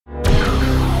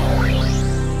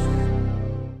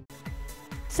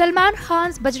Salman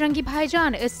Khan's Bajrangi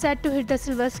Bhaijaan is set to hit the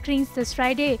silver screens this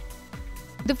Friday.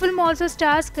 The film also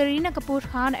stars Kareena Kapoor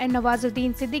Khan and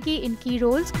Nawazuddin Siddiqui in key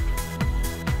roles.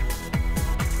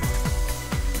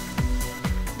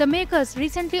 The makers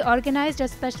recently organized a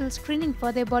special screening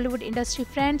for their Bollywood industry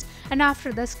friends, and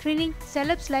after the screening,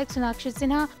 celebs like Sonakshi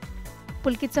Sinha,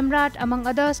 Pulkit Samrat, among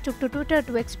others, took to Twitter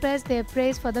to express their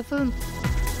praise for the film.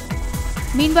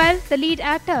 Meanwhile, the lead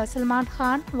actor Salman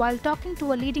Khan, while talking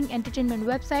to a leading entertainment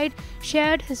website,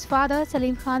 shared his father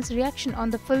Salim Khan's reaction on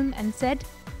the film and said,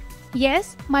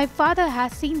 "Yes, my father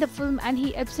has seen the film and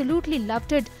he absolutely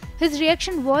loved it. His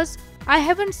reaction was, I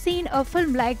haven't seen a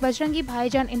film like Bajrangi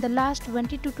Bhaijaan in the last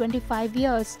 20 to 25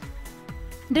 years.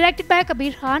 Directed by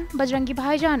Kabir Khan, Bajrangi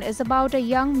Bhaijaan is about a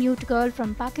young mute girl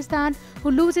from Pakistan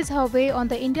who loses her way on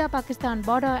the India-Pakistan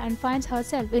border and finds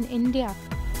herself in India.